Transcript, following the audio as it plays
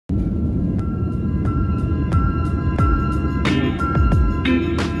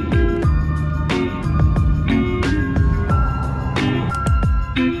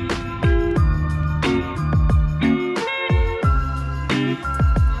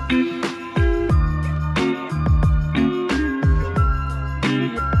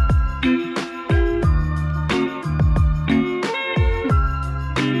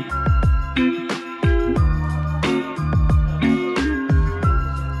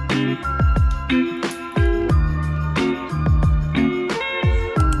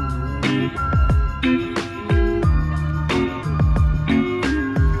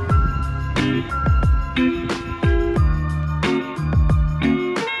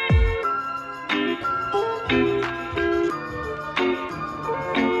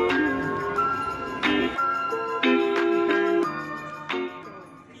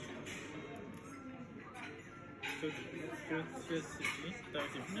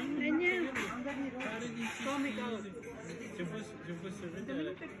Cómico. Se eu fosse a Também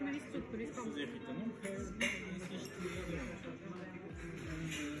não quero comer isso tudo, por isso como. Rita, não quero.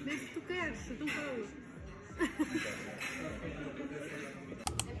 Nem que tu queres, então come.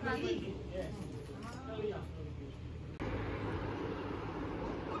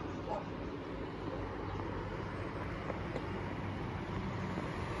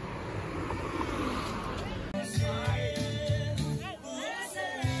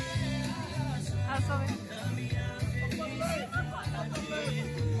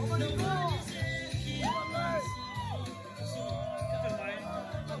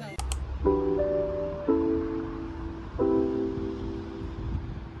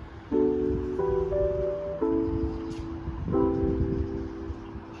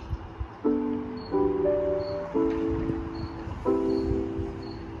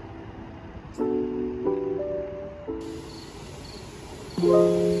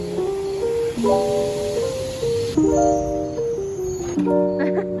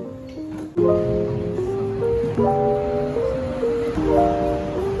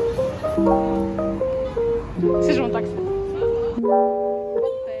 Seja um táxi.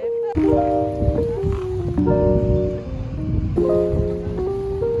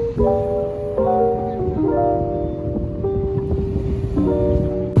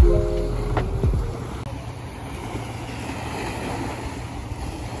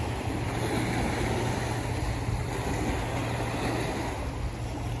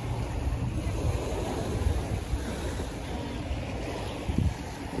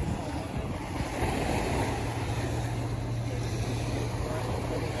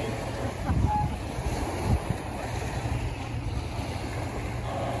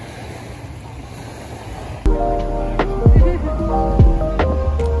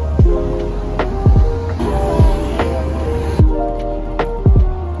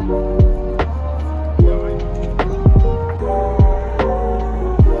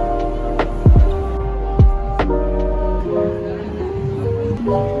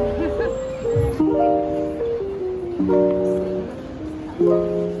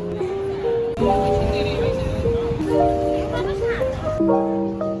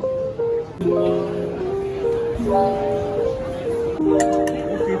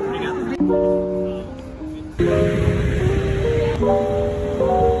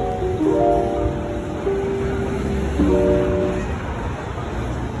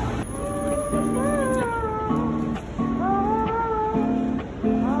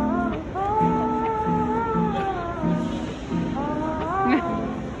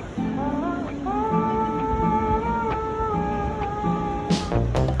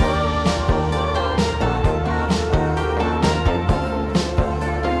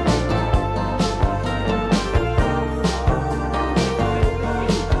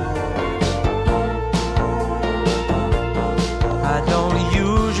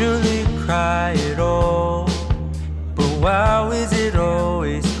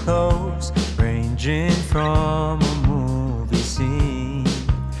 From a movie scene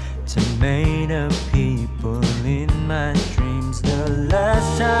to made up people in my dreams. The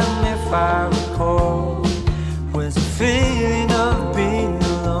last time, if I recall, was a feeling of being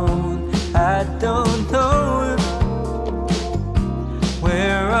alone. I don't know if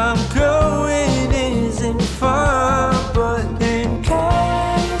where I'm going isn't far, but in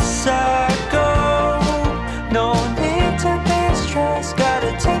case I go, no need to be stressed.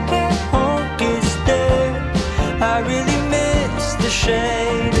 Gotta take it home. I really miss the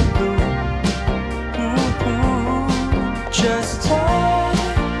shade of blue. Just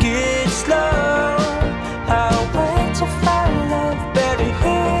take it slow. I'll wait to find love. Better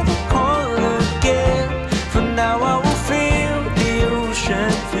hear the call again. For now I will feel the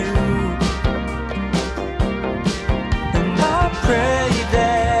ocean view, and I pray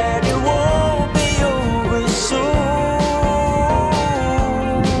that it won't be over soon.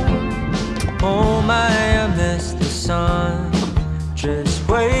 Oh my, I miss the sun. Just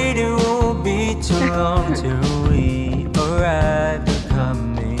wait, it won't be too long till we arrive the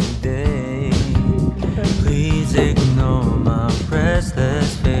coming day. Please ignore my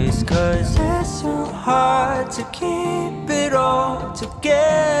restless face, 'cause it's so hard to keep it all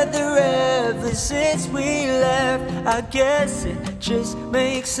together ever since we left. I guess it just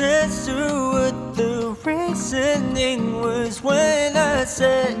makes sense to what the reasoning was when I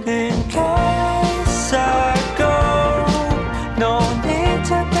said, in case I go, no need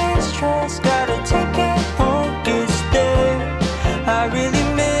to be stressed. Gotta take it home, it's there. I really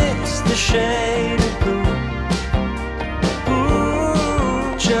miss the shade of blue.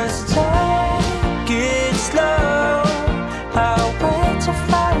 Just take it slow. I'll wait to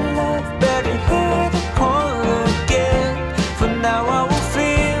find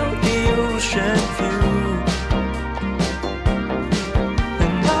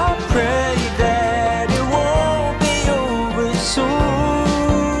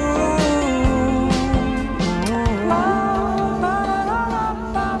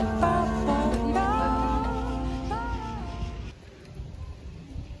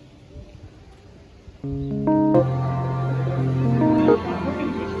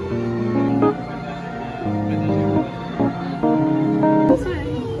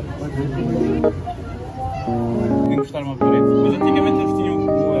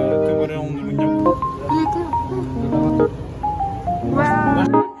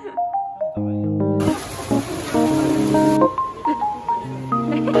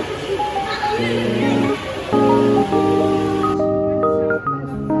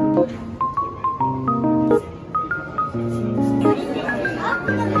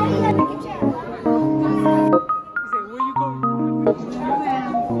where you going?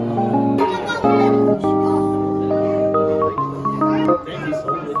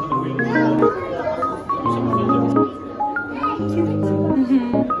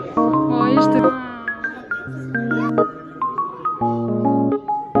 Oh, este.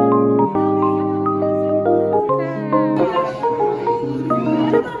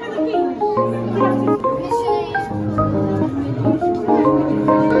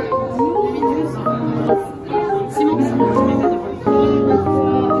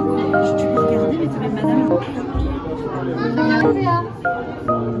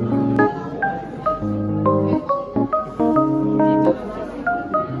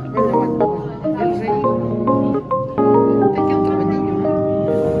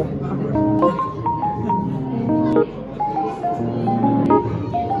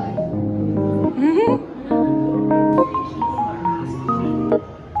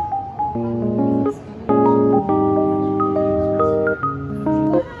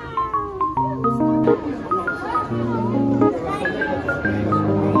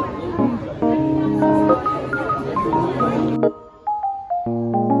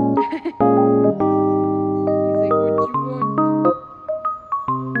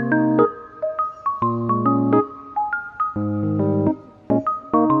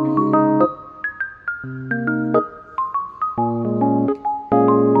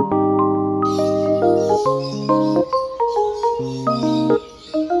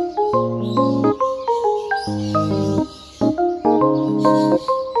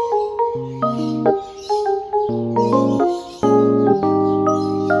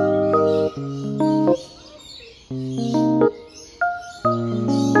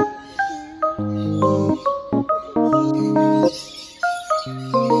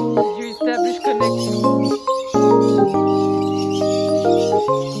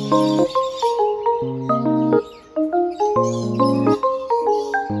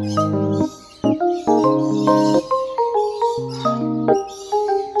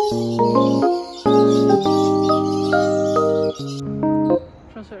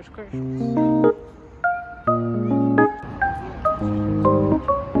 São só as cores.